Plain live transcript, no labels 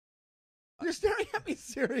You're staring at me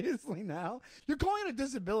seriously now. You're calling it a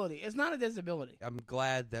disability. It's not a disability. I'm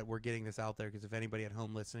glad that we're getting this out there because if anybody at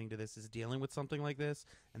home listening to this is dealing with something like this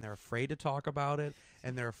and they're afraid to talk about it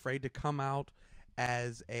and they're afraid to come out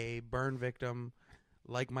as a burn victim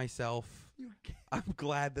like myself, I'm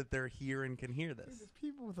glad that they're here and can hear this. There's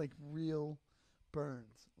people with like real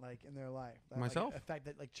burns like in their life. That, Myself? Like, a fact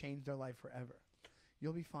that like changed their life forever.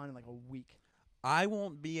 You'll be fine in like a week. I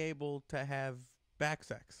won't be able to have back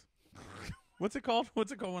sex. What's it called?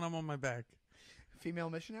 What's it called when I'm on my back? Female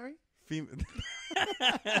missionary? Female.